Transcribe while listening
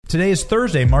Today is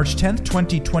Thursday, March 10th,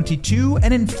 2022,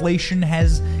 and inflation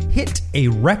has hit a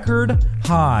record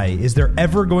high. Is there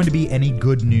ever going to be any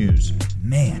good news?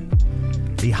 Man,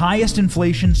 the highest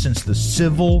inflation since the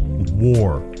Civil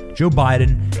War. Joe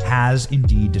Biden has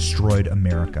indeed destroyed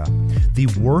America. The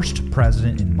worst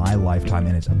president in my lifetime,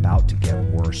 and it's about to get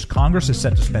worse. Congress is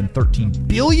set to spend $13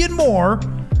 billion more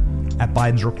at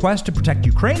Biden's request to protect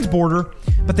Ukraine's border,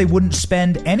 but they wouldn't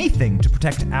spend anything to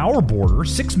protect our border.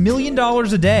 $6 million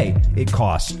a day it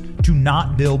costs to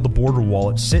not build the border wall.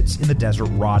 It sits in the desert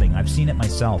rotting. I've seen it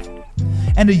myself.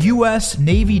 And a U.S.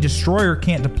 Navy destroyer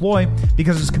can't deploy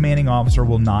because its commanding officer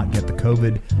will not get the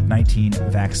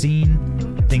COVID-19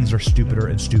 vaccine. Things are stupider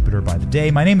and stupider by the day.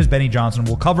 My name is Benny Johnson.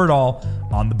 We'll cover it all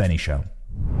on The Benny Show.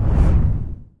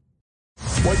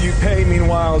 What you pay,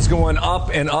 meanwhile, is going up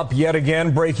and up yet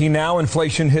again. Breaking now,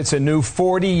 inflation hits a new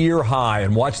 40-year high.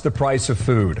 And watch the price of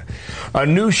food. A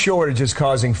new shortage is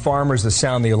causing farmers to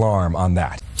sound the alarm on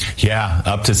that. Yeah,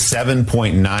 up to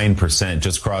 7.9%,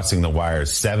 just crossing the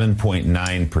wires,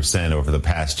 7.9% over the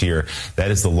past year. That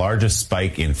is the largest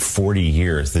spike in 40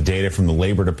 years. The data from the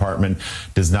Labor Department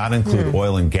does not include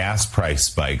oil and gas price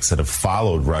spikes that have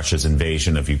followed Russia's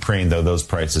invasion of Ukraine, though those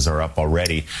prices are up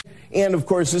already. And, of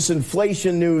course, this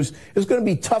inflation news is going to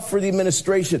be tough for the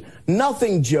administration.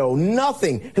 Nothing, Joe,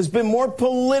 nothing has been more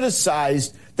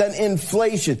politicized than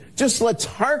inflation. Just let's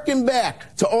hearken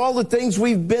back to all the things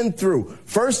we've been through.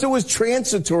 First, it was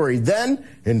transitory. Then,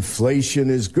 inflation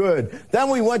is good. Then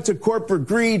we went to corporate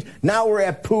greed. Now we're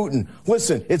at Putin.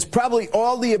 Listen, it's probably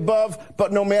all the above,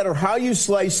 but no matter how you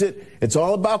slice it, it's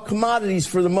all about commodities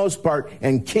for the most part.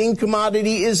 And king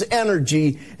commodity is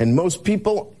energy. And most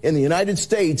people in the United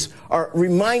States are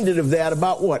reminded of that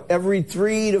about what? Every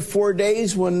 3 to 4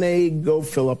 days when they go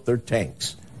fill up their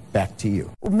tanks. Back to you.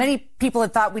 Many people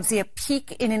had thought we'd see a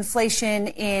peak in inflation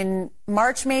in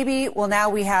March, maybe. Well, now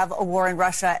we have a war in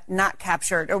Russia not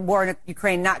captured, or war in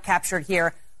Ukraine not captured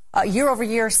here. Year over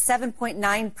year,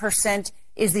 7.9%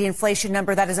 is the inflation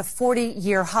number. That is a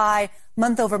 40-year high.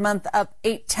 Month over month, up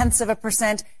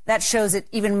 0.8%. That shows that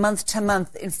even month to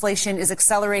month, inflation is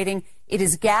accelerating. It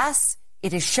is gas,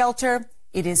 it is shelter,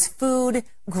 it is food,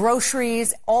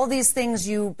 groceries, all these things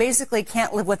you basically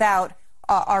can't live without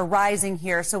are rising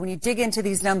here. So when you dig into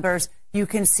these numbers, you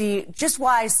can see just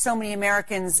why so many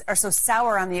Americans are so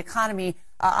sour on the economy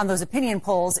on those opinion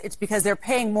polls. It's because they're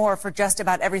paying more for just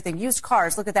about everything. Used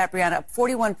cars, look at that, Brianna, up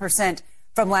 41%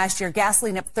 from last year.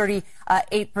 Gasoline up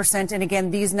 38%. And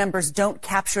again, these numbers don't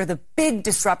capture the big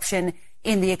disruption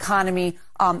in the economy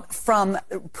from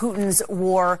Putin's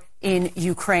war in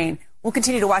Ukraine. We'll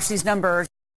continue to watch these numbers.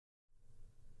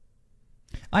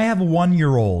 I have a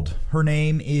 1-year-old. Her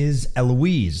name is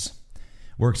Eloise.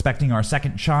 We're expecting our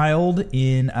second child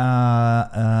in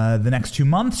the next 2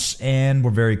 months, and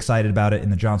we're very excited about it in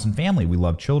the Johnson family. We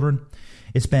love children.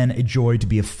 It's been a joy to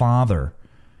be a father.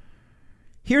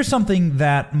 Here's something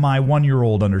that my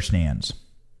 1-year-old understands.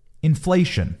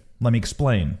 Inflation. Let me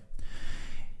explain.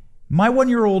 My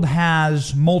 1-year-old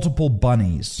has multiple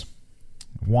bunnies.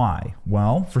 Why?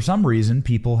 Well, for some reason,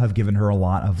 people have given her a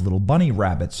lot of little bunny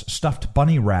rabbits, stuffed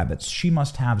bunny rabbits. She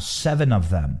must have 7 of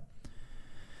them.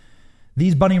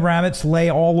 These bunny rabbits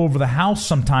lay all over the house.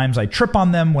 Sometimes I trip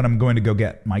on them when I'm going to go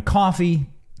get my coffee.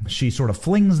 She sort of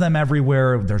flings them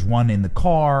everywhere. There's one in the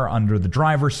car, under the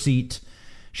driver's seat.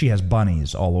 She has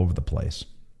bunnies all over the place.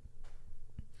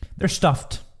 They're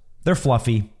stuffed. They're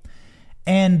fluffy.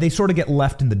 And they sort of get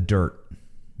left in the dirt.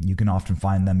 You can often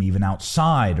find them even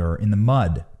outside or in the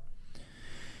mud.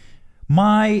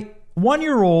 My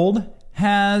 1-year-old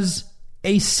has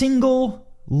a single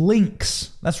lynx.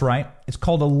 That's right. It's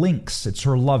called a lynx. It's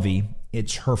her lovey.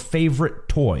 It's her favorite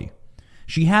toy.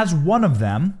 She has one of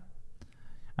them.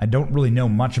 I don't really know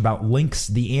much about Lynx,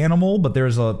 the animal, but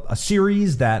there's a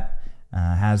series that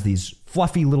has these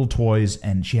fluffy little toys,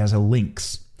 and she has a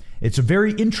lynx. It's a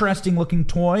very interesting looking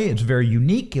toy. It's very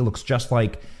unique. It looks just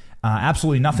like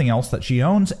absolutely nothing else that she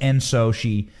owns, and so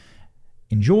she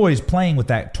enjoys playing with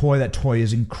that toy. That toy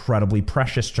is incredibly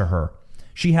precious to her.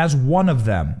 She has one of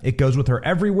them. It goes with her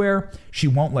everywhere. She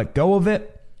won't let go of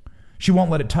it. She won't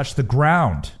let it touch the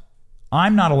ground.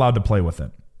 I'm not allowed to play with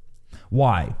it.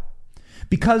 Why?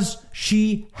 Because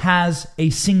she has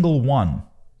a single one.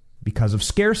 Because of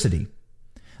scarcity.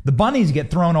 The bunnies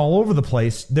get thrown all over the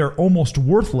place. They're almost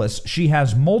worthless. She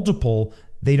has multiple.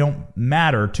 They don't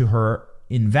matter to her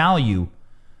in value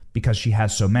because she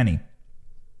has so many.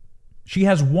 She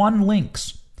has one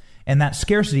lynx, and that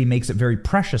scarcity makes it very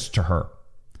precious to her.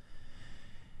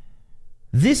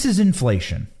 This is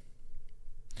inflation.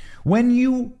 When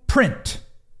you print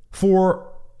for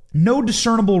no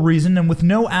discernible reason and with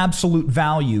no absolute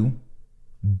value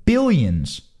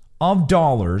billions of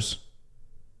dollars,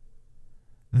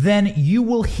 then you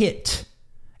will hit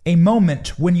a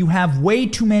moment when you have way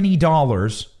too many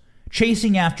dollars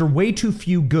chasing after way too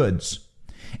few goods.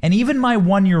 And even my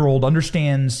 1-year-old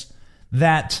understands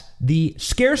that the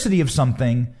scarcity of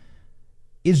something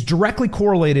is directly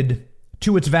correlated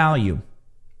to its value.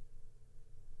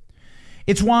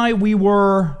 It's why we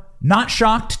were not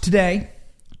shocked today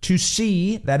to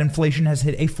see that inflation has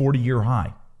hit a 40-year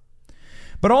high,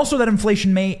 but also that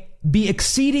inflation may be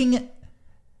exceeding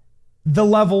the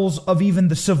levels of even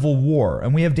the Civil War,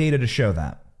 and we have data to show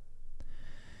that.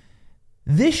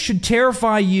 This should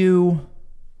terrify you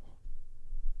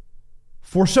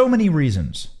for so many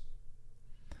reasons,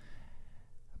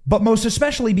 but most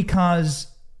especially because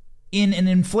in an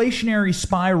inflationary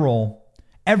spiral,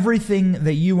 everything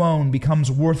that you own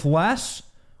becomes worth less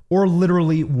or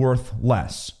literally worth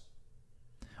less.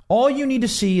 All you need to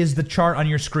see is the chart on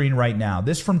your screen right now.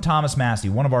 This from Thomas Massie,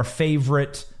 one of our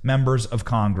favorite members of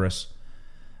Congress,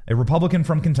 a Republican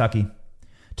from Kentucky.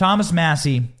 Thomas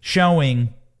Massie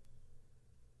showing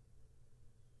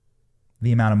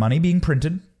the amount of money being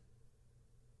printed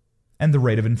and the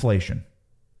rate of inflation.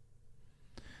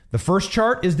 The first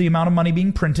chart is the amount of money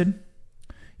being printed.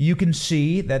 You can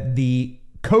see that the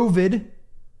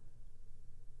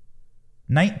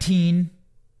COVID-19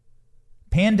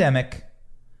 pandemic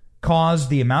caused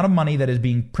the amount of money that is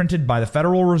being printed by the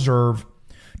Federal Reserve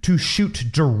to shoot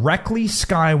directly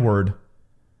skyward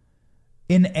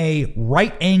in a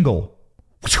right angle,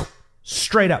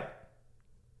 straight up.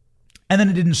 And then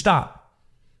it didn't stop.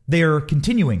 They're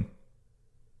continuing.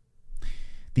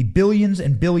 The billions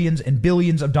and billions and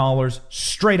billions of dollars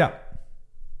straight up.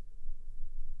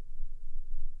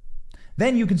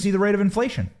 Then you can see the rate of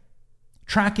inflation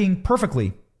tracking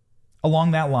perfectly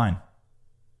along that line.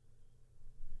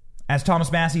 As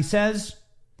Thomas Massie says,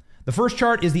 the first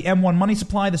chart is the M1 money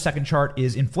supply. The second chart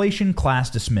is inflation, class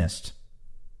dismissed.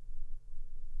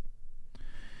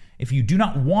 If you do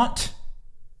not want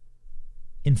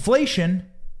inflation,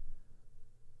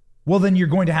 well, then you're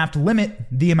going to have to limit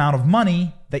the amount of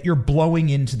money that you're blowing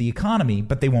into the economy,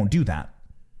 but they won't do that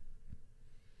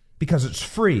because it's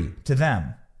free to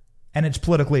them and it's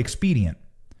politically expedient.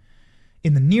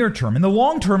 In the near term, in the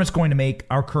long term, it's going to make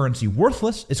our currency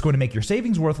worthless. It's going to make your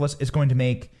savings worthless. It's going to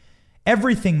make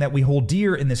everything that we hold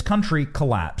dear in this country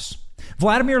collapse.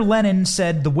 Vladimir Lenin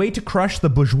said the way to crush the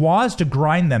bourgeois is to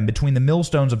grind them between the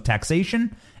millstones of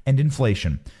taxation and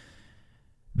inflation.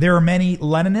 There are many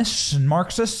Leninists and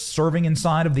Marxists serving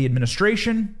inside of the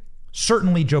administration.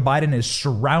 Certainly, Joe Biden is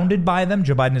surrounded by them.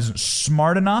 Joe Biden isn't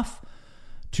smart enough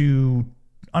to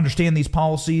understand these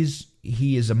policies.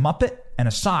 He is a muppet and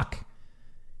a sock.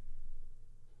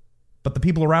 But the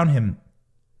people around him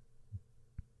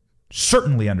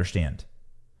certainly understand.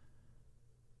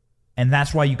 And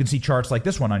that's why you can see charts like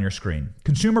this one on your screen.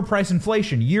 Consumer price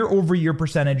inflation, year-over-year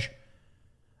percentage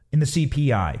in the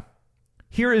CPI.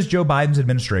 Here is Joe Biden's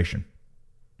administration.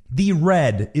 The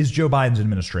red is Joe Biden's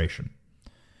administration.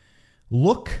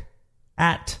 Look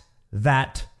at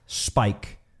that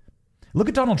spike. Look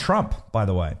at Donald Trump, by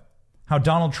the way. How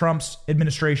Donald Trump's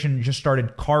administration just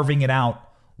started carving it out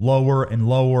lower and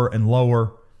lower and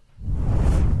lower.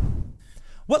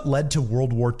 What led to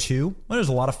World War II? Well, there's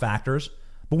a lot of factors,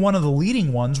 but one of the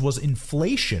leading ones was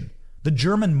inflation. The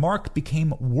German mark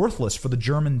became worthless for the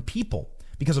German people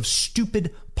because of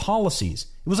stupid policies.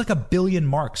 It was like $1 billion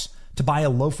marks to buy a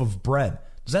loaf of bread.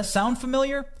 Does that sound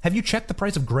familiar? Have you checked the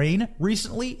price of grain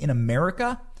recently in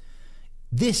America?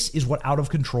 This is what out of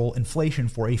control inflation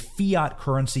for a fiat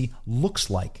currency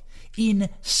looks like.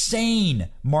 Insane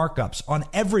markups on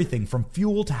everything from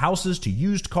fuel to houses to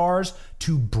used cars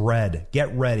to bread.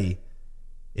 Get ready.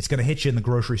 It's going to hit you in the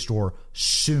grocery store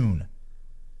soon.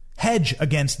 Hedge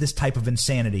against this type of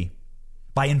insanity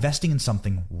by investing in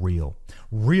something real.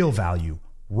 Real value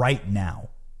right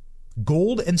now.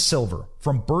 Gold and silver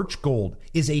from Birch Gold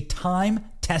is a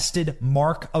time-tested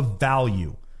mark of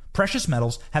value. Precious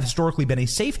metals have historically been a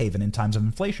safe haven in times of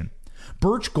inflation.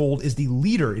 Birch Gold is the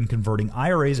leader in converting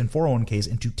IRAs and 401ks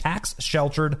into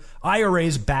tax-sheltered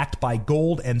IRAs backed by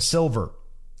gold and silver.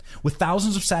 With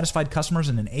thousands of satisfied customers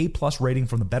and an A+ rating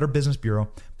from the Better Business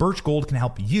Bureau, Birch Gold can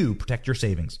help you protect your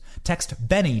savings. Text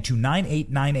Benny to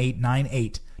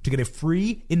 989898 to get a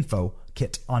free info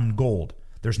kit on gold.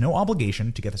 There's no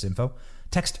obligation to get this info.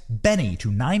 Text Benny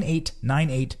to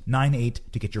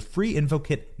 989898 to get your free info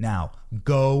kit now.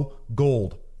 Go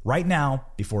gold right now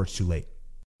before it's too late.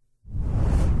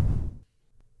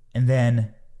 And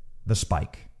then the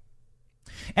spike.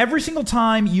 Every single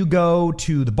time you go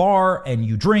to the bar and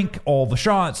you drink all the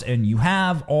shots and you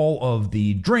have all of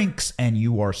the drinks and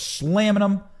you are slamming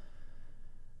them,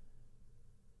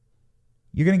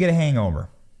 you're going to get a hangover.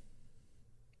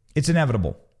 It's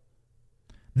inevitable.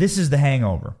 This is the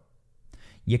hangover.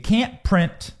 You can't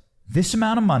print this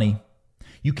amount of money.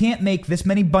 You can't make this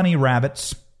many bunny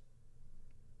rabbits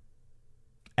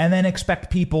and then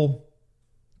expect people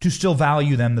to still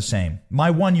value them the same.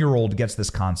 My 1-year-old gets this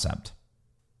concept.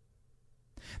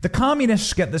 The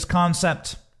communists get this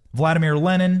concept. Vladimir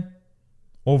Lenin,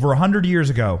 over 100 years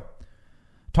ago,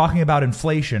 talking about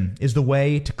inflation is the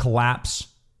way to collapse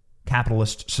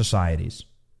capitalist societies.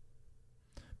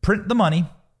 Print the money,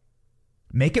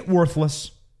 make it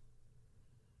worthless,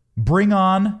 bring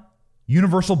on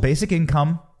universal basic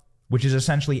income, which is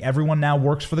essentially everyone now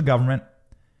works for the government,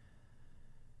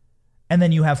 and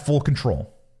then you have full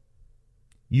control.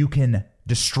 You can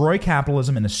destroy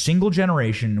capitalism in a single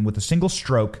generation with a single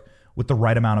stroke with the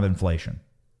right amount of inflation.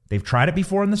 They've tried it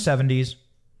before in the 70s.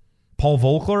 Paul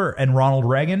Volcker and Ronald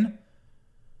Reagan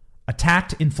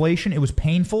attacked inflation. It was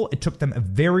painful. It took them a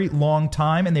very long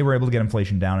time, and they were able to get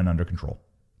inflation down and under control.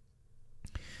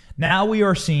 Now we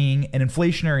are seeing an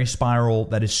inflationary spiral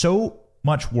that is so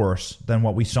much worse than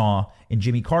what we saw in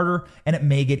Jimmy Carter, and it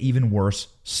may get even worse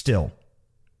still.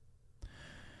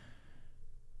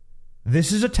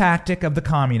 This is a tactic of the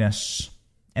communists,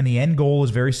 and the end goal is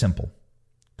very simple: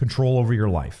 control over your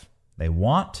life. They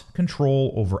want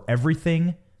control over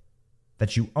everything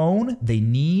that you own. They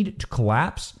need to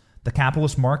collapse the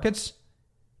capitalist markets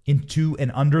into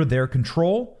and under their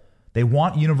control. They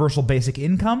want universal basic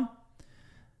income.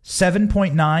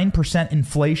 7.9%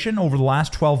 inflation over the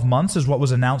last 12 months is what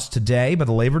was announced today by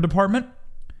the Labor Department.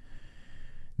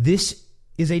 This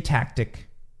is a tactic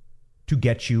to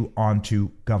get you onto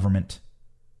government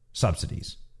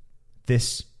subsidies.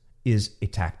 This is a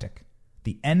tactic.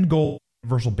 The end goal,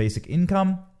 universal basic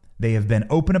income. They have been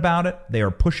open about it. They are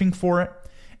pushing for it.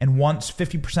 And once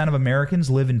 50% of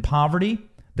Americans live in poverty,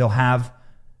 they'll have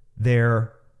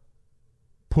their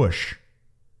push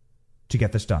to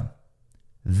get this done.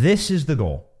 This is the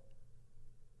goal.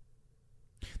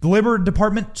 The Labor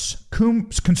Department's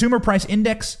Consumer Price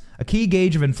Index, a key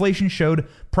gauge of inflation, showed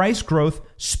price growth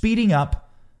speeding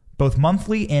up both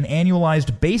monthly and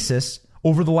annualized basis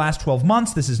over the last 12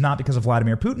 months. This is not because of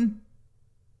Vladimir Putin.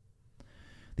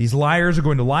 These liars are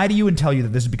going to lie to you and tell you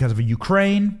that this is because of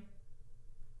Ukraine.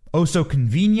 Oh, so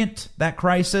convenient, that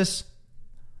crisis.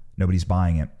 Nobody's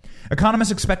buying it.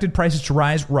 Economists expected prices to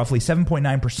rise roughly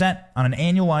 7.9% on an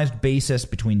annualized basis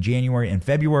between January and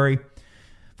February.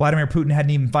 Vladimir Putin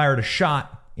hadn't even fired a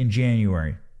shot in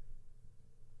January.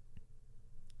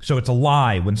 So it's a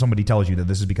lie when somebody tells you that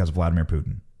this is because of Vladimir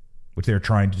Putin, which they're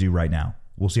trying to do right now.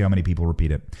 We'll see how many people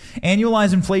repeat it.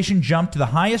 Annualized inflation jumped to the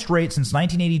highest rate since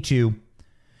 1982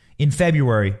 in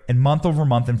February, and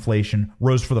month-over-month inflation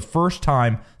rose for the first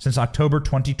time since October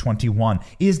 2021.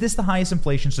 Is this the highest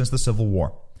inflation since the Civil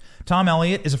War? Tom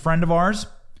Elliott is a friend of ours.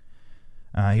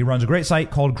 He runs a great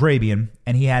site called Grabien,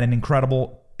 and he had an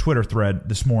incredible Twitter thread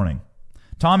this morning.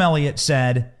 Tom Elliott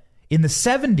said, in the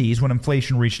 70s, when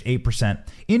inflation reached 8%,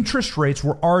 interest rates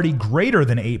were already greater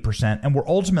than 8% and were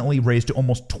ultimately raised to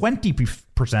almost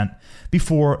 20%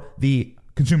 before the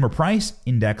Consumer Price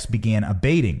Index began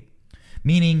abating.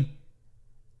 Meaning,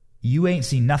 you ain't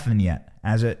seen nothing yet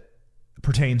as it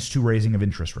pertains to raising of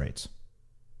interest rates.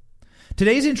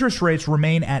 Today's interest rates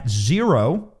remain at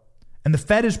zero, and the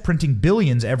Fed is printing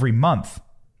billions every month.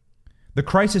 The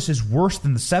crisis is worse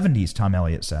than the 70s, Tom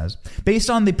Elliott says. Based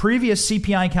on the previous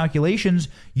CPI calculations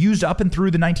used up and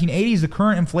through the 1980s, the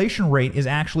current inflation rate is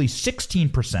actually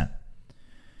 16%.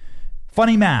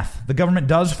 Funny math. The government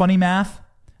does funny math.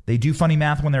 They do funny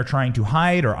math when they're trying to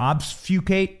hide or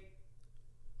obfuscate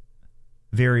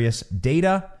various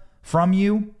data from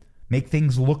you, make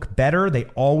things look better. They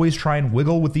always try and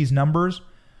wiggle with these numbers.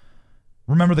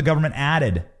 Remember, the government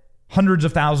added hundreds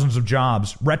of thousands of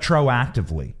jobs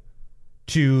retroactively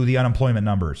to the unemployment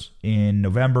numbers in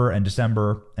November and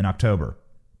December and October.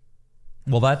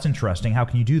 Well, that's interesting. How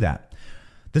can you do that?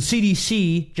 The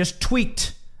CDC just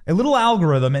tweaked a little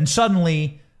algorithm, and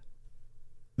suddenly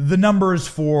the numbers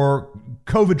for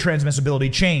COVID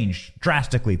transmissibility changed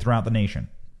drastically throughout the nation.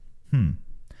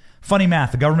 Funny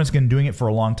math. The government's been doing it for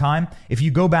a long time. If you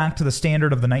go back to the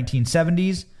standard of the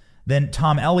 1970s, then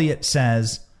Tom Elliott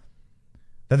says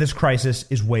that this crisis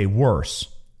is way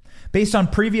worse. Based on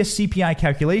previous CPI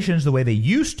calculations, the way they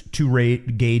used to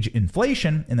gauge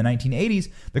inflation in the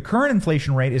 1980s, the current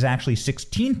inflation rate is actually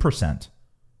 16%,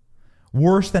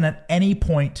 worse than at any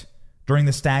point during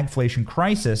the stagflation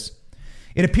crisis.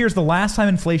 It appears the last time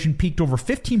inflation peaked over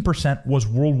 15% was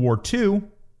World War II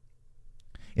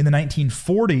in the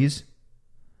 1940s,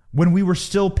 when we were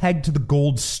still pegged to the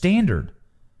gold standard.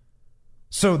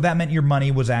 So that meant your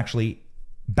money was actually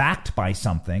backed by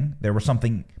something. There was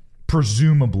something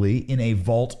presumably in a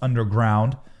vault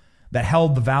underground that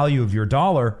held the value of your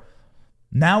dollar.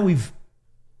 Now we've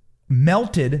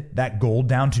melted that gold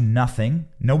down to nothing.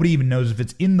 Nobody even knows if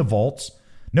it's in the vaults.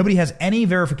 Nobody has any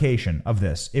verification of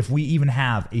this, if we even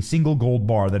have a single gold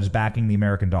bar that is backing the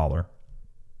American dollar.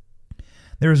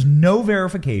 There is no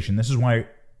verification. This is why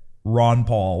Ron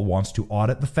Paul wants to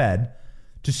audit the Fed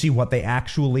to see what they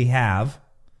actually have,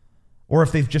 or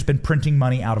if they've just been printing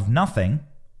money out of nothing,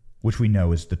 which we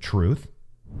know is the truth.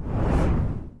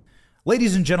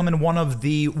 Ladies and gentlemen, one of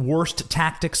the worst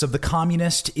tactics of the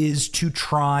communist is to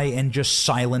try and just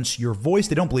silence your voice.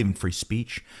 They don't believe in free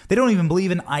speech. They don't even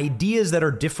believe in ideas that are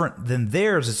different than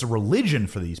theirs. It's a religion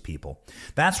for these people.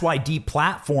 That's why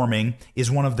deplatforming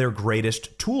is one of their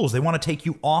greatest tools. They want to take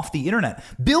you off the internet.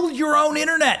 Build your own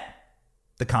internet,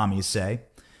 the commies say.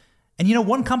 And you know,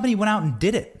 one company went out and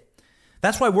did it.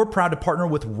 That's why we're proud to partner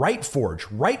with RightForge.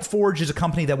 RightForge is a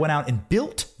company that went out and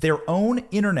built their own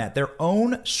internet, their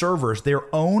own servers,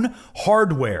 their own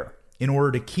hardware in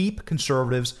order to keep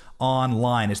conservatives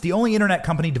online. It's the only internet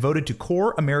company devoted to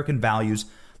core American values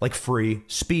like free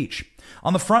speech.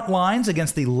 On the front lines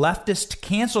against the leftist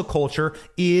cancel culture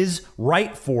is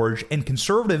RightForge, and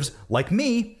conservatives like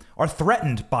me are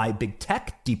threatened by big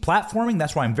tech deplatforming.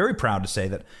 That's why I'm very proud to say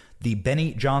that the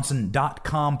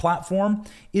BennyJohnson.com platform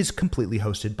is completely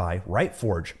hosted by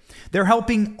RightForge. They're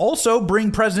helping also bring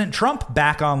President Trump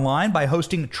back online by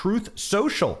hosting Truth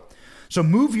Social. So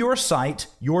move your site,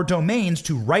 your domains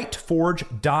to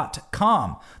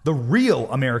rightforge.com, the real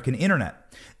American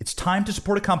internet. It's time to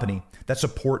support a company that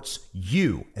supports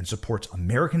you and supports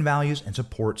American values and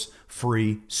supports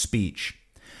free speech.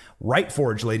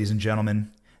 RightForge, ladies and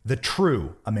gentlemen, the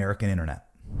true American internet.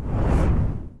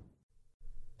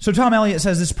 So Tom Elliott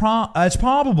says it's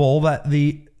probable that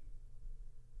the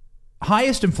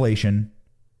highest inflation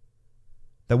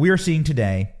that we are seeing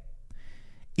today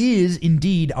is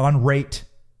indeed on rate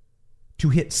to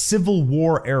hit Civil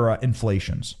War era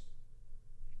inflations.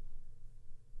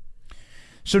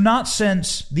 So not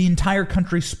since the entire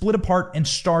country split apart and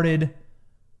started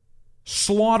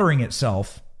slaughtering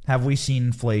itself have we seen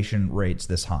inflation rates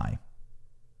this high.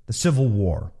 The Civil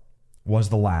War was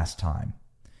the last time.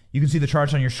 You can see the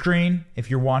charts on your screen if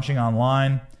you're watching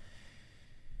online.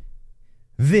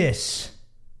 This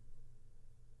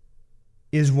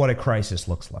is what a crisis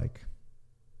looks like.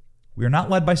 We are not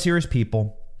led by serious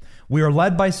people. We are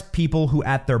led by people who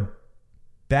at their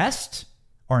best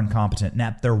are incompetent and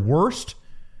at their worst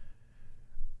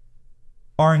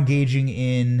are engaging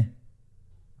in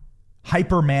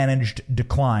hyper-managed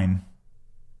decline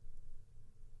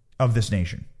of this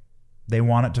nation. They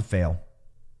want it to fail.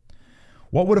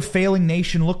 What would a failing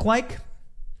nation look like?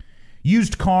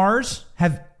 Used cars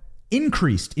have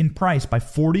increased in price by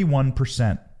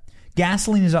 41%.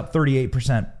 Gasoline is up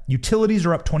 38%. Utilities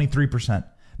are up 23%.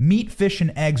 Meat, fish,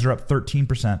 and eggs are up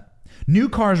 13%. New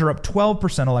cars are up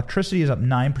 12%. Electricity is up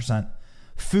 9%.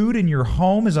 Food in your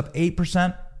home is up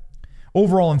 8%.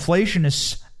 Overall inflation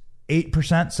is 8%,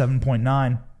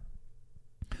 7.9%.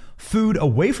 Food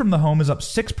away from the home is up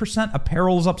 6%.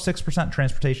 Apparel is up 6%.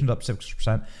 Transportation is up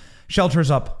 6%.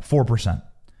 Shelter's up 4%.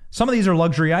 Some of these are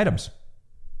luxury items.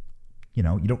 You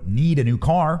know, you don't need a new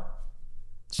car.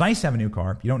 It's nice to have a new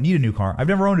car. You don't need a new car. I've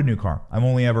never owned a new car. I've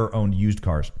only ever owned used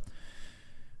cars.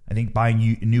 I think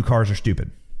buying new cars are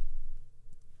stupid.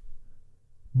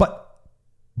 But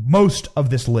most of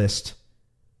this list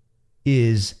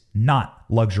is not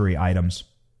luxury items.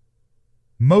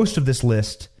 Most of this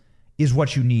list is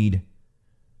what you need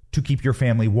to keep your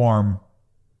family warm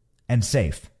and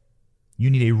safe. You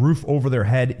need a roof over their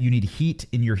head. You need heat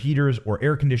in your heaters or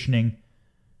air conditioning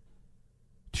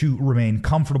to remain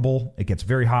comfortable. It gets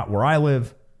very hot where I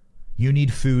live. You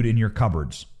need food in your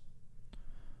cupboards.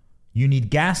 You need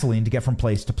gasoline to get from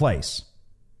place to place.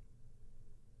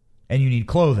 And you need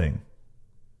clothing.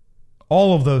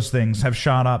 All of those things have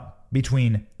shot up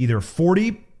between either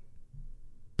 40%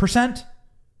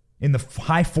 in the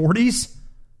high 40s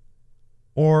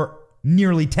or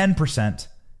nearly 10%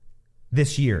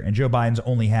 this year, and Joe Biden's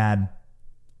only had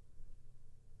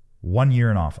 1 year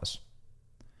in office.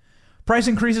 Price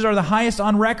increases are the highest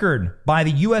on record by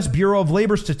the U.S. Bureau of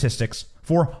Labor Statistics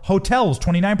for hotels,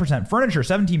 29%, furniture,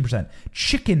 17%,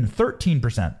 chicken,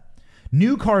 13%,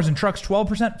 new cars and trucks,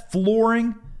 12%,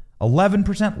 flooring,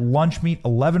 11%, lunch meat,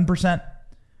 11%,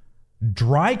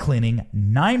 dry cleaning,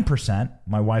 9%.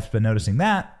 My wife's been noticing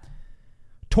that.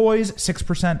 Toys,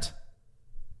 6%,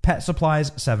 pet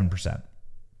supplies, 7%.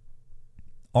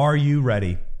 Are you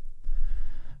ready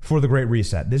for the Great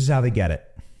Reset? This is how they get it.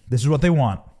 This is what they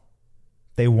want.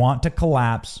 They want to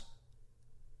collapse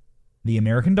the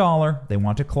American dollar. They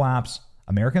want to collapse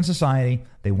American society.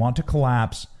 They want to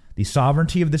collapse the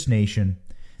sovereignty of this nation.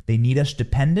 They need us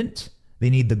dependent. They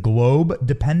need the globe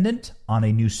dependent on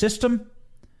a new system.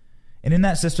 And in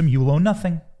that system, you will own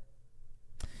nothing.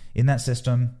 In that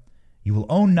system, you will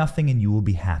own nothing and you will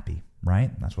be happy,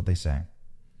 right? That's what they say.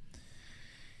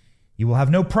 You will have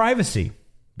no privacy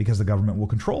because the government will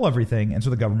control everything. And so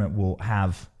the government will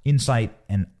have insight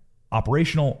and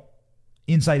operational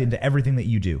insight into everything that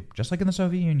you do, just like in the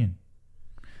Soviet Union.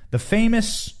 The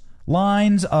famous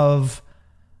lines of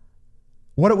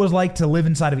what it was like to live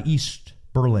inside of East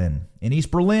Berlin. In East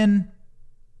Berlin,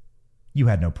 you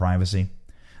had no privacy.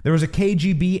 There was a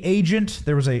KGB agent.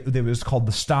 There was called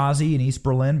the Stasi in East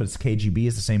Berlin, but it's KGB,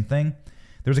 it's the same thing.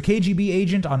 There was a KGB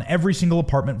agent on every single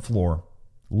apartment floor,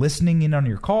 listening in on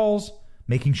your calls,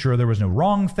 making sure there was no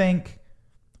wrong think.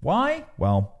 Why?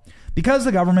 Well, because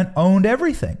the government owned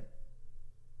everything.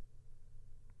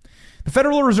 The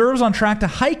Federal Reserve is on track to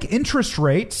hike interest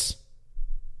rates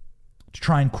to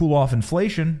try and cool off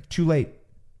inflation. Too late.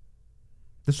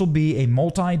 This will be a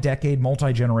multi-decade,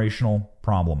 multi-generational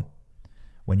problem.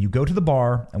 When you go to the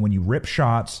bar and when you rip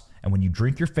shots and when you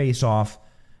drink your face off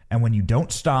and when you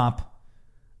don't stop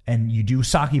and you do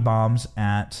sake bombs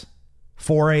at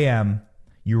 4 a.m.,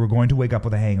 you are going to wake up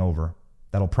with a hangover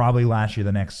that'll probably last you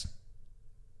the next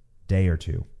day or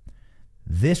two.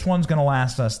 This one's going to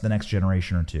last us the next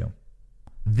generation or two.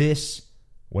 This,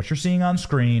 what you're seeing on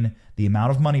screen, the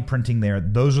amount of money printing there,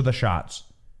 those are the shots.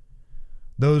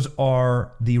 Those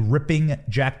are the ripping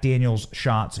Jack Daniels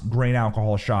shots, grain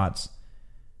alcohol shots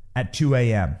at 2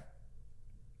 a.m.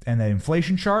 And the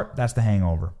inflation chart, that's the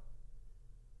hangover.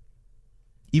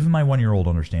 Even my 1-year-old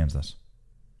understands this.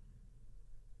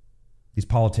 These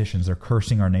politicians are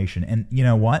cursing our nation. And you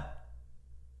know what?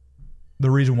 The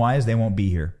reason why is they won't be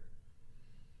here.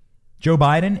 Joe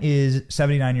Biden is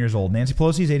 79 years old. Nancy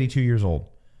Pelosi is 82 years old.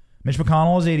 Mitch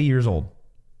McConnell is 80 years old.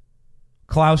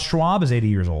 Klaus Schwab is 80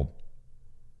 years old.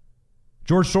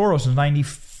 George Soros is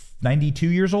 92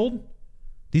 years old.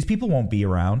 These people won't be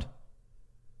around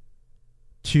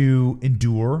to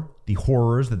endure the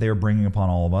horrors that they are bringing upon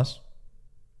all of us.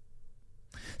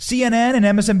 CNN and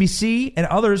MSNBC and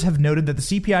others have noted that the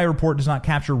CPI report does not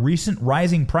capture recent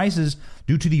rising prices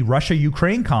due to the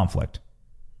Russia-Ukraine conflict.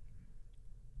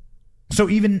 So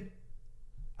even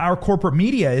our corporate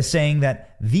media is saying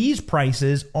that these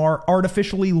prices are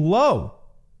artificially low.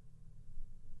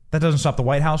 That doesn't stop the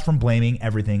White House from blaming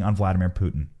everything on Vladimir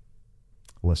Putin.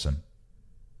 Listen.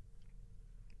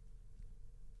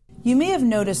 You may have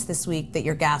noticed this week that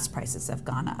your gas prices have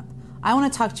gone up. I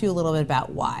want to talk to you a little bit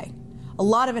about why. A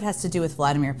lot of it has to do with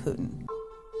Vladimir Putin.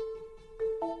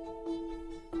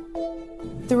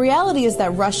 The reality is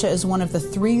that Russia is one of the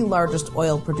 3 largest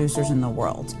oil producers in the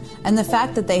world. And the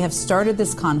fact that they have started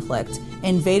this conflict,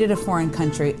 invaded a foreign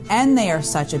country, and they are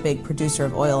such a big producer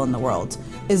of oil in the world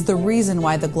is the reason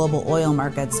why the global oil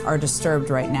markets are disturbed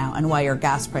right now and why your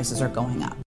gas prices are going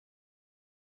up.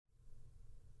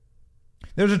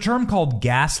 There's a term called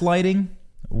gaslighting.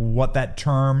 What that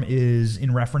term is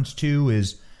in reference to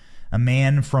is a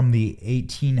man from the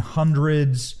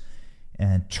 1800s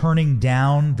turning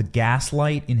down the gas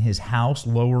light in his house,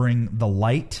 lowering the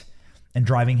light, and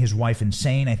driving his wife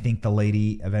insane. I think the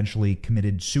lady eventually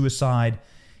committed suicide.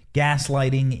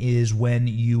 Gaslighting is when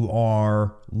you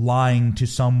are lying to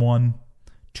someone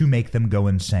to make them go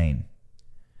insane.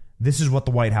 This is what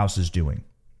the White House is doing.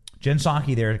 Jen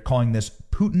Psaki, they're calling this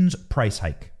Putin's price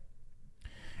hike,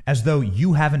 as though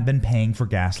you haven't been paying for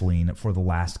gasoline for the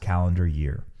last calendar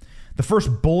year. The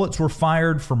first bullets were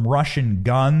fired from Russian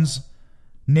guns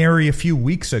nary a few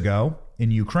weeks ago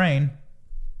in Ukraine.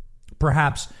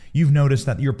 Perhaps you've noticed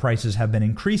that your prices have been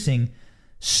increasing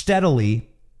steadily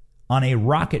on a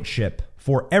rocket ship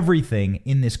for everything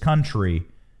in this country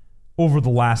over the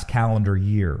last calendar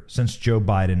year since Joe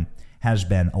Biden has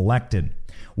been elected.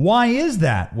 Why is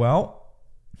that? Well,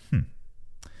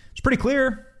 it's pretty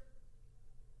clear.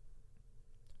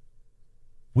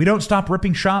 We don't stop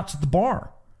ripping shots at the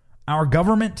bar. Our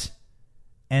government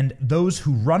and those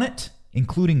who run it,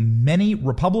 including many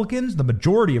Republicans, the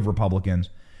majority of Republicans,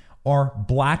 are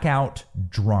blackout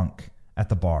drunk at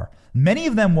the bar. Many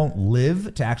of them won't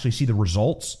live to actually see the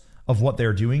results of what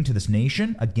they're doing to this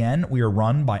nation. Again, we are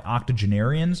run by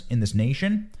octogenarians in this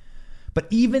nation. But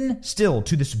even still,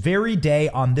 to this very day,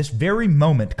 on this very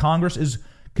moment, Congress is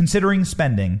considering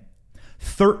spending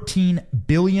 $13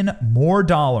 billion more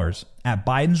dollars at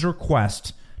Biden's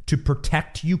request to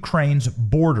protect Ukraine's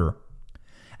border,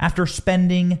 after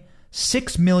spending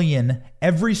 $6 million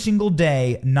every single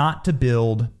day not to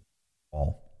build a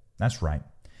wall. That's right.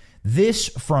 This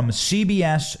from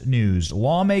CBS News.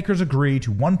 Lawmakers agree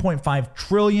to $1.5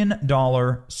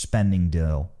 trillion spending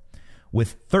deal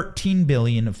with $13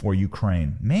 billion for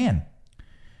Ukraine. Man,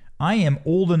 I am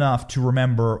old enough to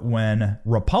remember when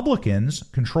Republicans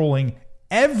controlling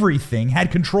everything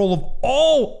had control of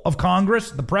all of Congress,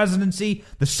 the presidency,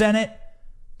 the Senate,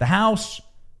 the House,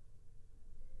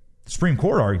 the Supreme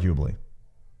Court, arguably.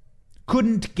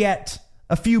 Couldn't get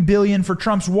a few billion for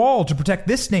Trump's wall to protect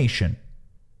this nation.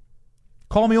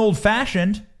 Call me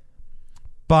old-fashioned,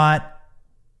 but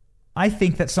I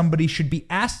think that somebody should be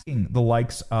asking the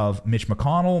likes of Mitch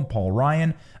McConnell and Paul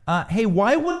Ryan, hey,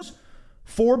 why was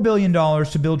 $4 billion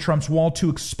to build Trump's wall too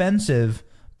expensive,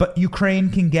 but Ukraine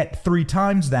can get 3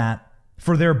 times that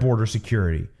for their border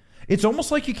security? It's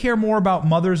almost like you care more about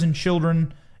mothers and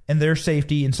children and their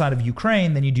safety inside of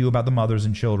Ukraine than you do about the mothers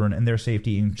and children and their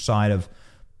safety inside of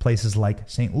places like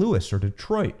St. Louis or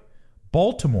Detroit,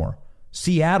 Baltimore,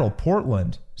 Seattle,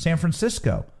 Portland, San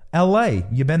Francisco, LA.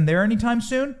 You been there anytime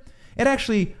soon? It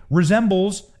actually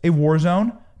resembles a war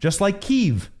zone, just like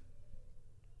Kyiv.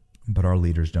 But our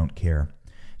leaders don't care.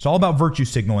 It's all about virtue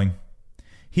signaling.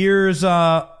 Here's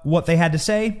what they had to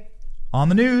say on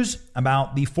the news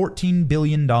about the $14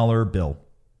 billion bill.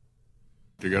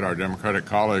 To get our Democratic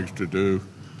colleagues to do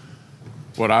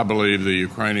what I believe the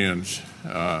Ukrainians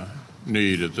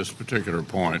need at this particular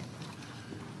point.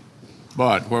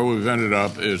 But where we've ended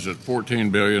up is at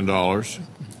 $14 billion.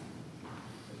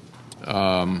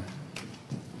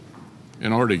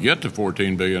 In order to get to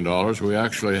 $14 billion, we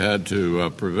actually had to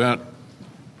prevent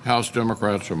House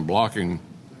Democrats from blocking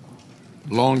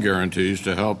loan guarantees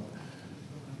to help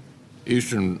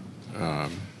Eastern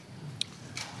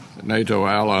NATO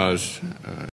allies.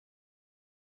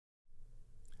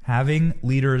 Having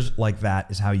leaders like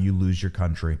that is how you lose your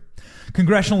country.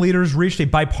 Congressional leaders reached a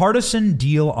bipartisan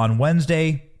deal on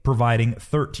Wednesday, providing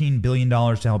 $13 billion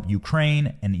to help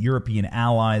Ukraine and European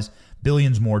allies,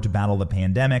 billions more to battle the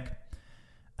pandemic.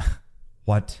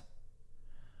 What?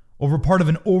 Over part of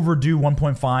an overdue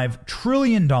 $1.5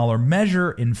 trillion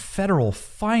measure in federal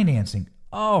financing.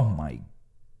 Oh my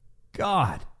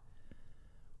God.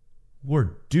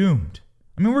 We're doomed.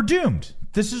 I mean, we're doomed.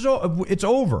 It's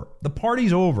over. The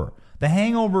party's over. The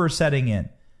hangover is setting in.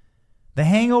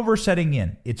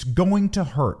 It's going to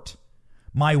hurt.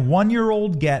 My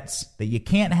 1-year-old gets that you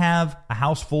can't have a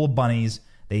house full of bunnies.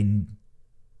 They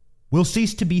will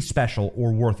cease to be special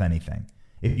or worth anything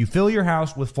if you fill your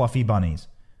house with fluffy bunnies.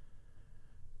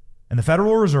 And the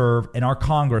Federal Reserve and our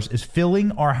Congress is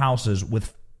filling our houses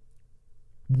with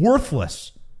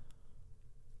worthless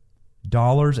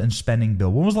dollars and spending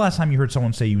bill. When was the last time you heard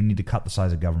someone say you need to cut the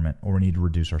size of government or we need to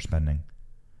reduce our spending?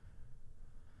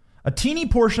 A teeny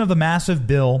portion of the massive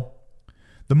bill,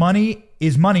 the money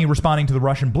is money responding to the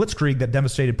Russian blitzkrieg that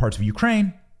devastated parts of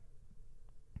Ukraine.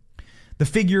 The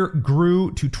figure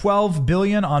grew to $12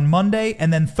 billion on Monday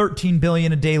and then $13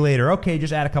 billion a day later. Okay,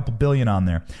 just add a couple billion on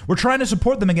there. We're trying to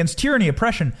support them against tyranny,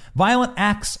 oppression, violent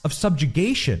acts of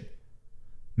subjugation,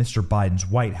 Mr. Biden's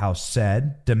White House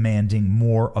said, demanding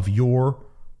more of your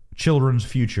children's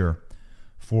future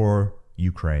for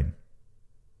Ukraine.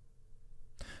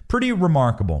 Pretty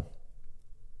remarkable.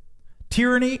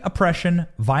 Tyranny, oppression,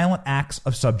 violent acts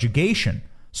of subjugation.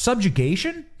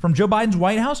 Subjugation from Joe Biden's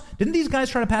White House? Didn't these guys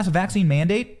try to pass a vaccine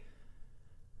mandate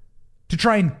to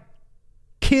try and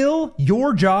kill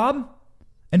your job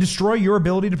and destroy your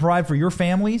ability to provide for your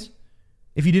families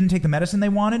if you didn't take the medicine they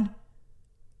wanted?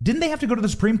 Didn't they have to go to the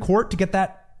Supreme Court to get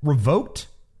that revoked?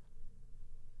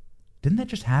 Didn't that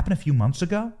just happen a few months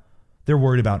ago? They're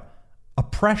worried about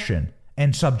oppression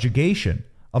and subjugation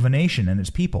of a nation and its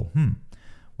people.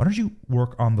 Why don't you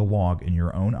work on the log in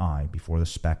your own eye before the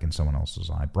speck in someone else's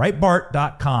eye?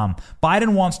 Breitbart.com.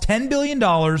 Biden wants $10 billion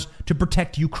to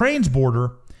protect Ukraine's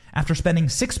border after spending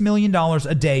 $6 million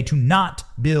a day to not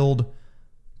build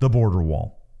the border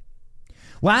wall.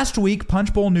 Last week,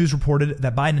 Punchbowl News reported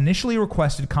that Biden initially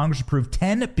requested Congress approve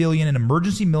 $10 billion in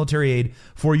emergency military aid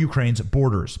for Ukraine's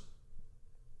borders.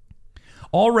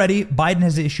 Already, Biden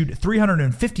has issued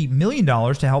 $350 million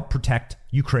to help protect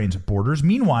Ukraine's borders.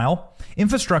 Meanwhile,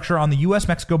 infrastructure on the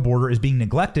U.S.-Mexico border is being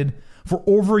neglected for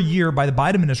over a year by the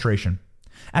Biden administration.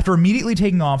 After immediately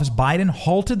taking office, Biden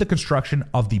halted the construction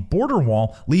of the border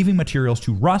wall, leaving materials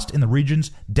to rust in the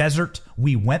region's desert.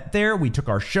 We went there. We took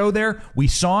our show there. We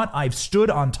saw it. I've stood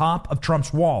on top of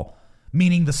Trump's wall,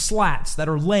 meaning the slats that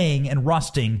are laying and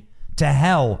rusting to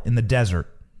hell in the desert.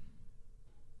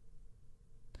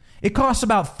 It costs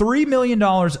about $3 million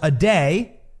a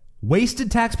day,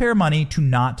 wasted taxpayer money, to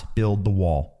not build the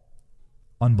wall.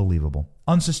 Unbelievable.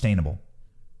 Unsustainable.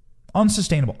 On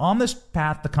this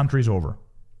path, the country's over.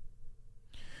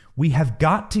 We have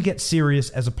got to get serious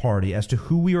as a party as to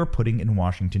who we are putting in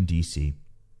Washington, D.C.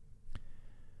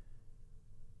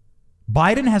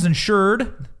 Biden has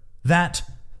ensured that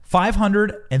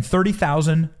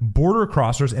 530,000 border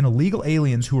crossers and illegal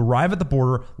aliens who arrived at the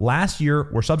border last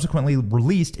year were subsequently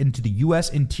released into the U.S.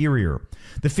 interior.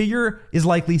 The figure is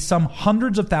likely some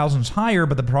hundreds of thousands higher,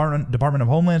 but the Department of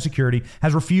Homeland Security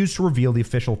has refused to reveal the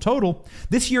official total.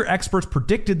 This year, experts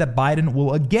predicted that Biden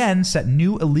will again set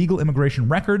new illegal immigration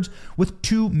records, with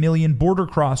 2 million border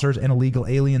crossers and illegal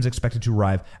aliens expected to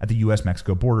arrive at the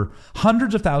U.S.-Mexico border.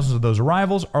 Hundreds of thousands of those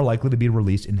arrivals are likely to be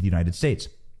released into the United States.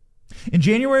 In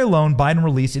January alone, Biden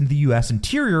released into the U.S.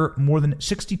 interior more than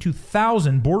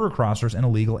 62,000 border crossers and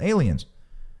illegal aliens.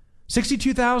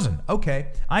 62,000. Okay.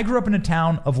 I grew up in a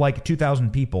town of like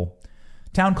 2,000 people. A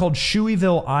town called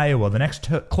Shueyville, Iowa. The next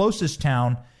closest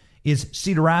town is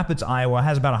Cedar Rapids, Iowa. It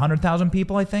has about 100,000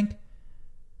 people, I think.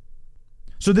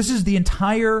 So this is the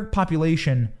entire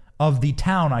population of the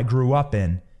town I grew up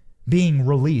in being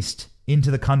released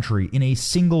into the country in a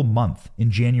single month in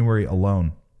January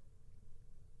alone.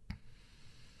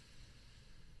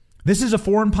 This is a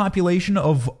foreign population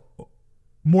of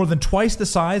more than twice the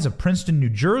size of Princeton, New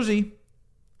Jersey,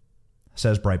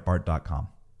 says Breitbart.com.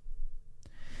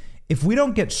 If we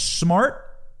don't get smart,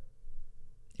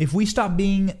 if we stop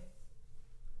being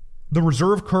the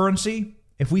reserve currency,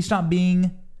 if we stop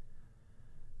being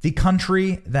the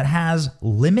country that has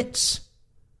limits,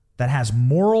 that has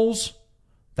morals,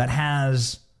 that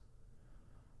has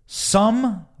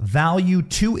some value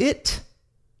to it,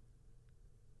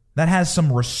 that has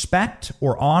some respect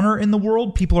or honor in the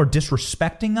world. People are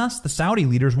disrespecting us. The Saudi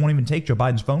leaders won't even take Joe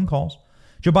Biden's phone calls.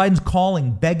 Joe Biden's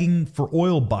calling, begging for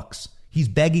oil bucks. He's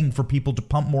begging for people to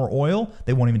pump more oil.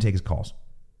 They won't even take his calls.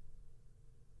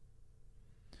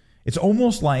 It's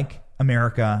almost like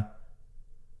America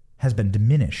has been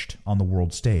diminished on the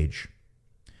world stage,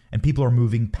 and people are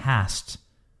moving past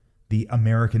the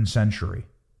American century.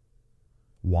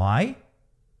 Why?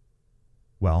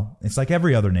 Well, it's like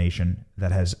every other nation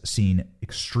that has seen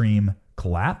extreme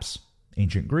collapse.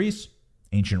 Ancient Greece,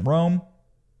 ancient Rome,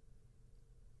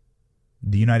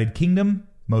 the United Kingdom,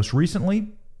 most recently,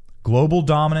 global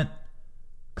dominant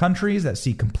countries that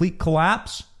see complete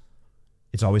collapse.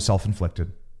 It's always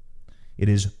self-inflicted. It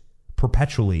is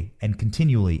perpetually and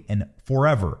continually and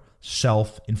forever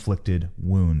self-inflicted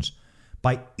wounds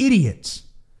by idiots,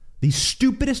 the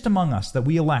stupidest among us that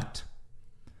we elect.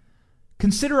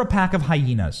 Consider a pack of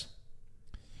hyenas.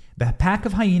 The pack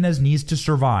of hyenas needs to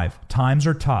survive. Times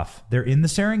are tough. They're in the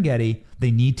Serengeti.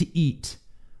 They need to eat.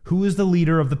 Who is the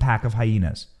leader of the pack of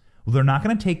hyenas? Well, they're not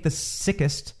going to take the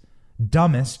sickest,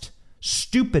 dumbest,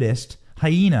 stupidest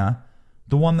hyena,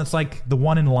 the one that's like the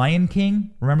one in Lion King.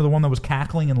 Remember the one that was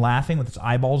cackling and laughing with its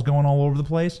eyeballs going all over the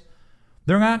place?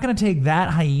 They're not going to take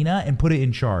that hyena and put it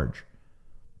in charge.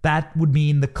 That would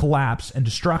mean the collapse and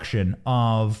destruction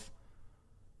of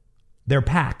their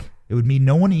pack. It would mean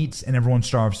no one eats and everyone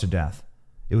starves to death.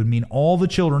 It would mean all the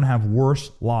children have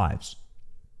worse lives.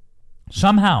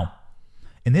 Somehow,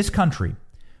 in this country,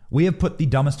 we have put the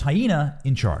dumbest hyena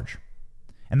in charge.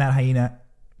 And that hyena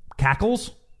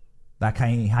cackles, that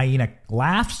hyena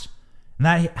laughs, and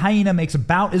that hyena makes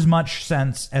about as much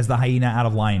sense as the hyena out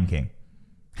of Lion King.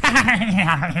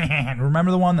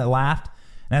 Remember the one that laughed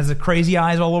and has the crazy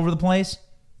eyes all over the place?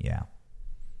 Yeah.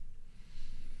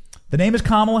 The name is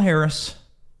Kamala Harris.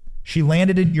 She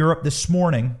landed in Europe this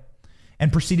morning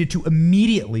and proceeded to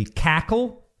immediately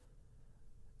cackle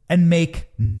and make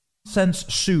nonsense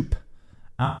soup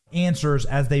answers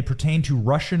as they pertain to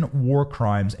Russian war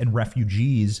crimes and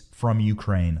refugees from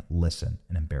Ukraine. Listen,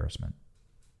 an embarrassment.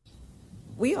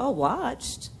 We all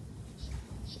watched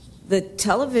the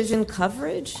television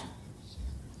coverage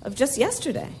of just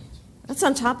yesterday. That's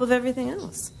on top of everything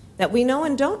else that we know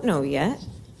and don't know yet.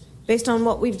 Based on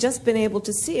what we've just been able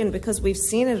to see, and because we've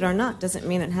seen it or not doesn't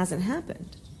mean it hasn't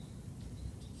happened.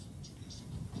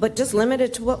 But just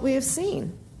limited to what we have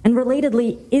seen. And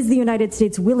relatedly, is the United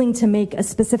States willing to make a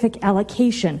specific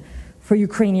allocation for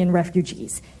Ukrainian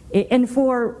refugees? And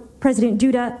for President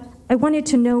Duda, I wanted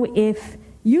to know if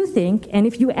you think, and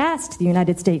if you asked the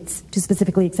United States to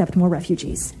specifically accept more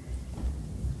refugees.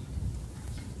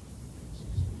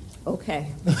 Okay.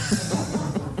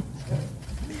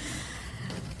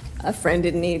 A friend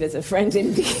in need is a friend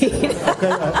indeed.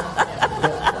 Okay,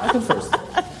 I can first.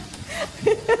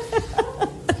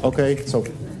 Okay, so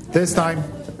this time.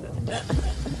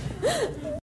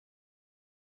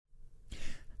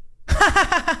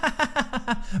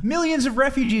 Millions of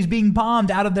refugees being bombed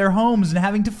out of their homes and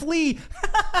having to flee.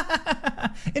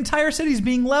 Entire cities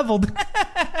being leveled.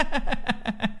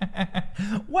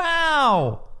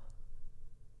 Wow.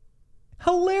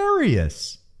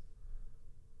 Hilarious.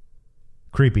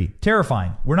 Creepy.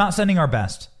 Terrifying. We're not sending our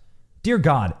best. Dear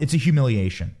God, it's a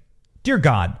humiliation. Dear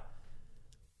God,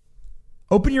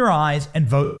 open your eyes and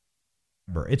vote.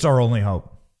 It's our only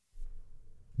hope.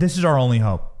 This is our only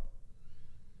hope.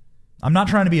 I'm not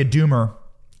trying to be a doomer,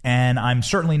 and I'm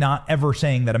certainly not ever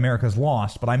saying that America's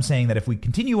lost, but I'm saying that if we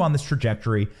continue on this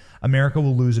trajectory, America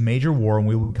will lose a major war and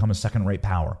we will become a second-rate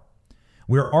power.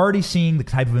 We're already seeing the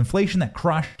type of inflation that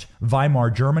crushed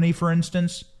Weimar Germany, for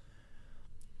instance.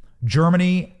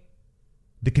 Germany,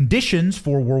 the conditions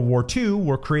for World War II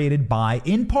were created by,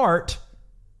 in part,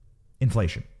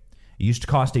 inflation. It used to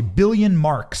cost 1 billion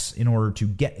marks in order to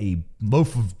get a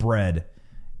loaf of bread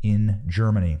in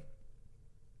Germany.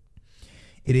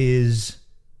 It is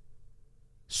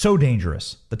so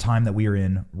dangerous, the time that we are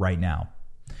in right now.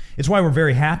 It's why we're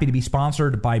very happy to be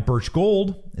sponsored by Birch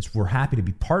Gold. We're happy to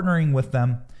be partnering with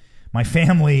them. My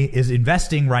family is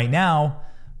investing right now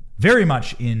very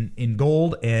much in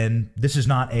gold, and this is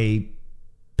not a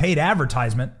paid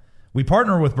advertisement. We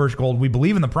partner with Birch Gold. We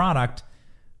believe in the product.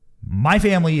 My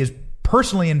family is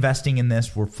personally investing in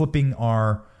this. We're flipping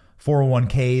our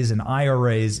 401ks and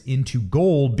IRAs into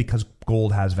gold because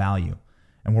gold has value.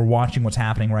 And we're watching what's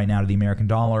happening right now to the American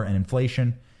dollar and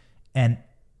inflation, and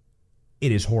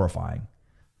it is horrifying.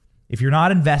 If you're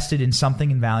not invested in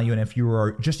something in value, and if you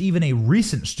are just even a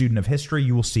recent student of history,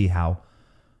 you will see how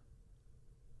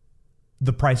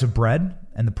the price of bread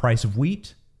and the price of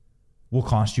wheat will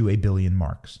cost you 1 billion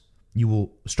marks. You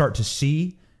will start to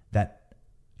see that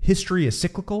history is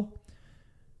cyclical.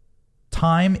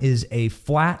 Time is a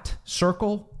flat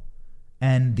circle,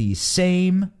 and the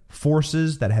same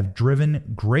forces that have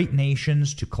driven great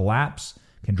nations to collapse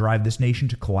can drive this nation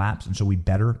to collapse. And so we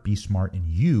better be smart, and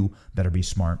you better be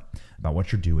smart about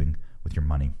what you're doing with your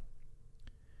money.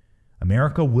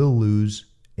 America will lose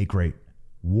a great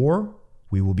war.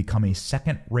 We will become a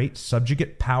second-rate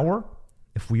subjugate power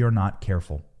if we are not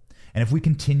careful. And if we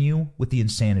continue with the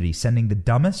insanity, sending the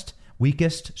dumbest,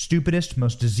 weakest, stupidest,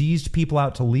 most diseased people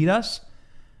out to lead us,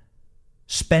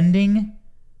 spending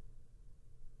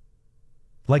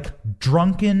like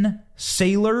drunken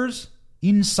sailors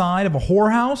inside of a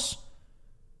whorehouse,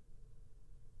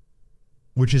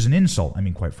 which is an insult, I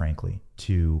mean, quite frankly,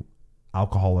 to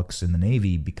alcoholics in the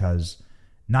Navy, because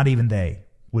not even they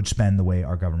would spend the way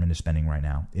our government is spending right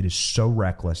now. It is so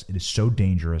reckless. It is so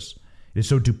dangerous. It is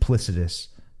so duplicitous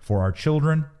for our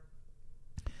children.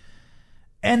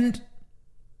 And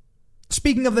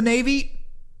speaking of the Navy,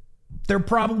 there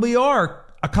probably are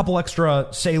a couple extra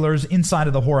sailors inside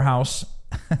of the whorehouse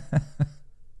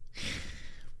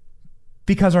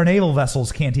because our naval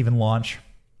vessels can't even launch,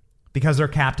 because their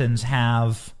captains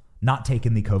have not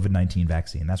taken the COVID-19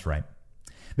 vaccine. That's right.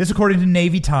 This according to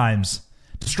Navy Times.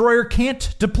 Destroyer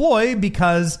can't deploy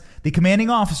because the commanding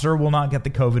officer will not get the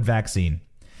COVID vaccine.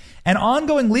 An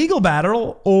ongoing legal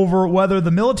battle over whether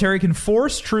the military can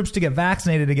force troops to get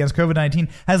vaccinated against COVID-19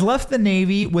 has left the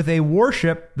Navy with a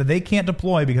warship that they can't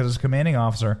deploy because as commanding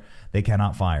officer, they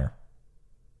cannot fire.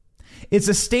 It's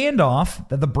a standoff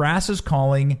that the brass is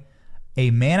calling a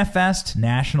manifest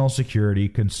national security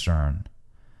concern.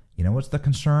 You know what's the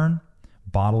concern?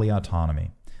 Bodily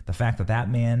autonomy. The fact that that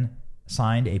man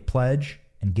signed a pledge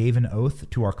and gave an oath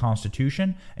to our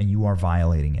Constitution, and you are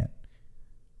violating it.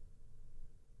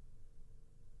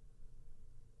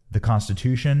 The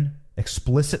Constitution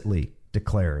explicitly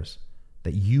declares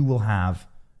that you will have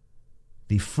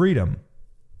the freedom,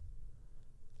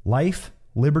 life,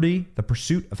 liberty, the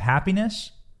pursuit of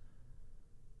happiness.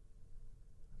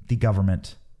 The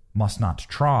government must not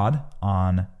trod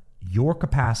on your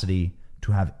capacity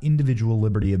to have individual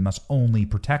liberty. It must only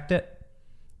protect it.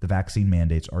 The vaccine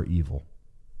mandates are evil.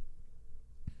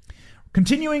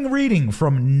 Continuing reading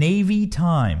from Navy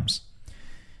Times.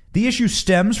 The issue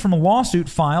stems from a lawsuit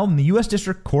filed in the U.S.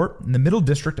 District Court in the Middle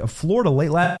District of Florida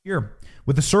late last year,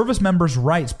 with the service members'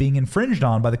 rights being infringed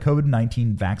on by the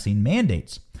COVID-19 vaccine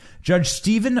mandates. Judge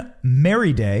Stephen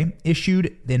Merriday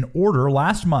issued an order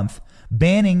last month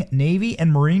banning Navy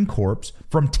and Marine Corps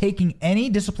from taking any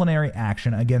disciplinary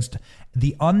action against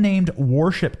the unnamed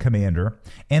warship commander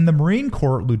and the Marine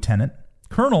Corps lieutenant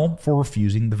colonel for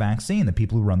refusing the vaccine, the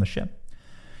people who run the ship.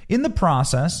 In the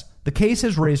process, the case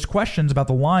has raised questions about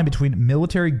the line between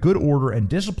military good order and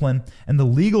discipline and the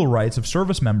legal rights of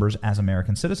service members as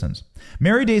American citizens.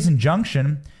 Merriday's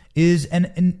injunction is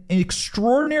an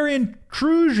extraordinary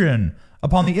intrusion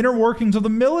upon the inner workings of the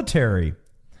military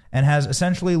and has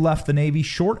essentially left the Navy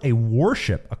short a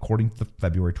warship, according to the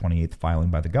February 28th filing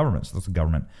by the government. So that's the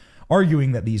government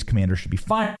arguing that these commanders should be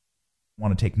fired,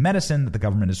 want to take medicine that the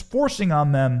government is forcing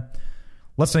on them.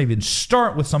 Let's not even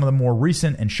start with some of the more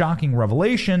recent and shocking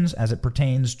revelations as it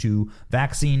pertains to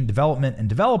vaccine development and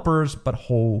developers, but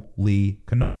holy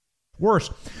worse.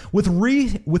 With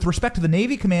respect to the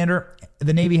Navy commander,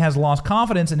 the Navy has lost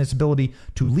confidence in its ability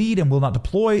to lead and will not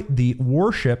deploy the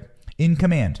warship in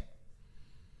command.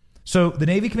 So the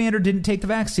Navy commander didn't take the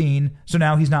vaccine, so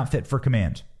now he's not fit for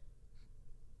command.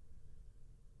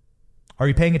 Are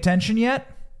you paying attention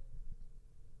yet?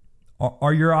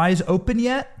 Are your eyes open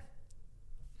yet?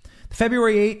 The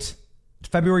February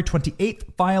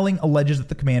 28th filing alleges that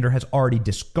the commander has already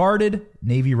discarded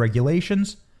Navy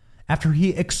regulations after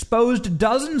he exposed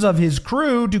dozens of his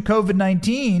crew to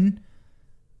COVID-19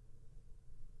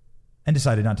 and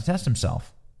decided not to test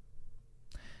himself.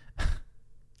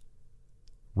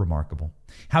 Remarkable.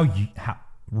 How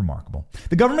remarkable.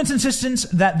 The government's insistence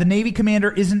that the Navy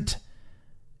commander isn't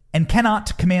and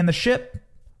cannot command the ship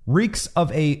reeks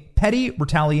of a petty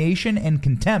retaliation and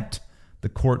contempt. The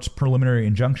court's preliminary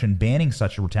injunction banning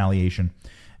such a retaliation,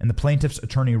 and the plaintiff's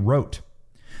attorney wrote,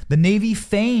 "The Navy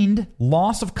feigned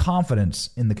loss of confidence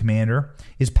in the commander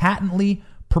is patently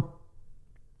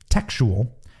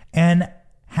pretextual and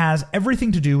has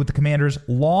everything to do with the commander's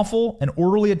lawful and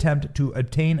orderly attempt to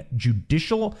obtain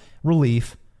judicial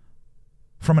relief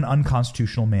from an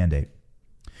unconstitutional mandate.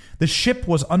 The ship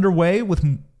was underway with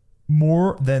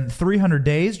more than 300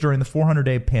 days during the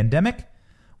 400-day pandemic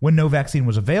when no vaccine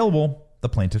was available, the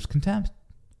plaintiff's contempt,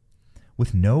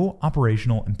 with no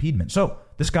operational impediment." So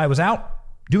this guy was out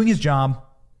doing his job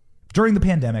during the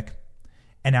pandemic,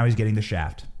 and now he's getting the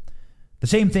shaft. The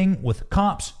same thing with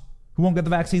cops who won't get the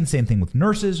vaccine. Same thing with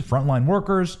nurses, frontline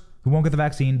workers who won't get the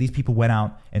vaccine. These people went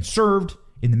out and served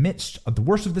in the midst of the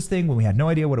worst of this thing when we had no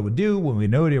idea what it would do, when we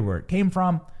had no idea where it came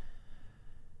from.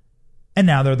 And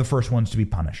now they're the first ones to be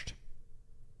punished.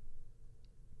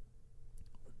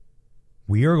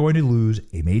 We are going to lose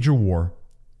a major war.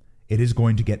 It is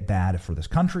going to get bad for this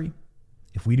country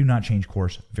if we do not change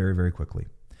course very, very quickly.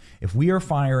 If we are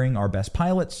firing our best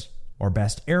pilots, our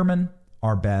best airmen,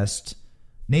 our best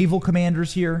naval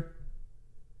commanders here,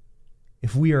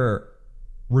 if we are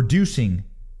reducing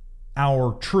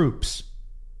our troops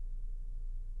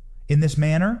in this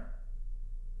manner,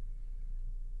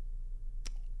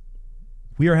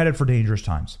 we are headed for dangerous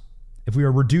times. If we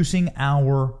are reducing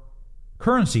our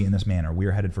currency in this manner, we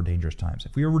are headed for dangerous times.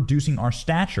 If we are reducing our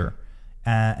stature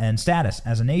and status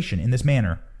as a nation in this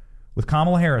manner, with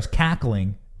Kamala Harris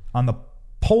cackling on the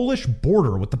Polish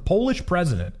border with the Polish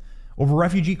president over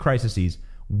refugee crises,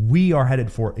 we are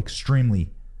headed for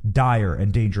extremely dire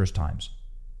and dangerous times.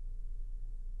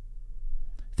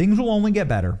 Things will only get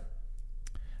better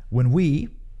when we,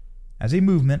 as a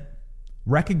movement,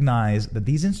 recognize that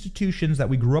these institutions that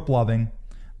we grew up loving,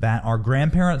 that our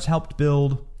grandparents helped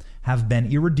build, have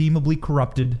been irredeemably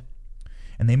corrupted,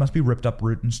 and they must be ripped up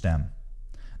root and stem.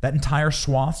 That entire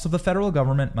swaths of the federal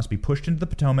government must be pushed into the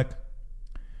Potomac.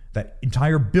 That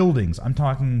entire buildings, I'm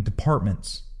talking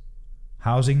departments,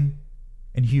 housing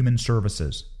and human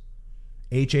services,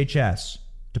 HHS,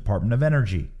 Department of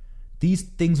Energy, these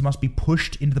things must be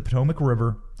pushed into the Potomac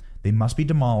River. They must be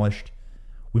demolished.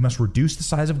 We must reduce the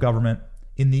size of government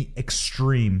in the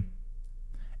extreme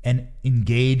and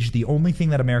engage the only thing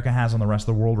that America has on the rest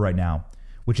of the world right now,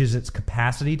 which is its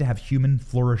capacity to have human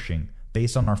flourishing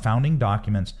based on our founding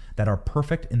documents that are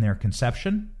perfect in their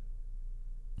conception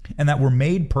and that were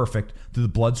made perfect through the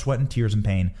blood, sweat, and tears and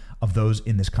pain of those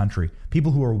in this country.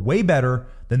 People who are way better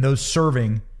than those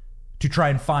serving to try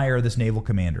and fire this naval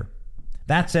commander.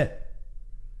 That's it.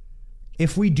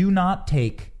 If we do not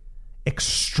take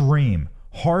extreme,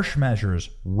 harsh measures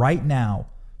right now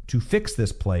to fix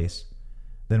this place,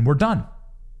 then we're done.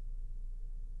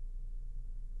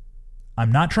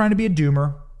 I'm not trying to be a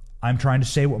doomer. I'm trying to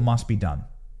say what must be done.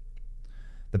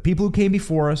 The people who came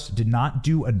before us did not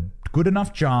do a good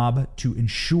enough job to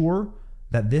ensure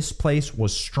that this place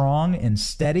was strong and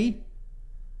steady.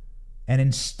 And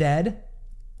instead,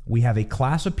 we have a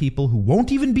class of people who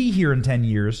won't even be here in 10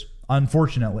 years,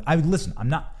 unfortunately.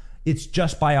 It's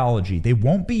just biology. They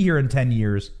won't be here in 10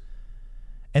 years.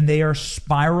 And they are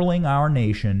spiraling our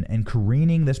nation and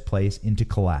careening this place into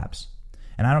collapse.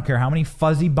 And I don't care how many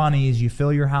fuzzy bunnies you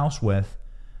fill your house with,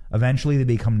 eventually they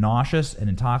become nauseous and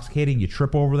intoxicating. You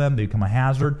trip over them, they become a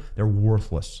hazard. They're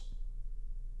worthless.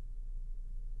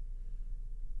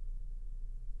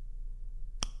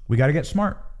 We got to get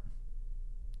smart.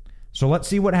 So let's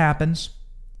see what happens.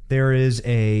 There is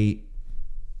a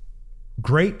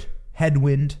great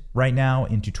headwind right now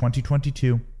into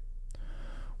 2022.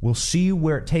 We'll see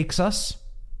where it takes us.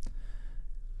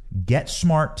 Get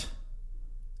smart.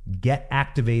 Get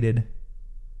activated.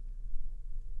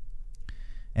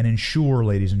 And ensure,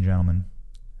 ladies and gentlemen,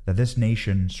 that this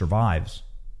nation survives,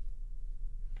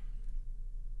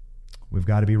 we've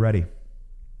got to be ready.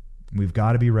 We've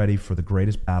got to be ready for the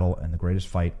greatest battle and the greatest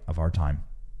fight of our time,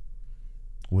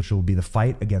 which will be the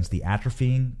fight against the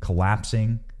atrophying,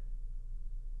 collapsing,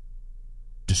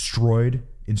 destroyed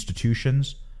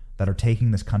institutions that are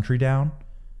taking this country down.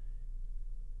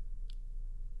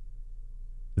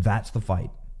 That's the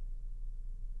fight.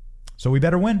 So we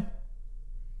better win.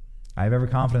 I have every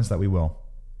confidence that we will.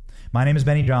 My name is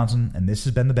Benny Johnson, and this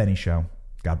has been The Benny Show.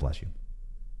 God bless you.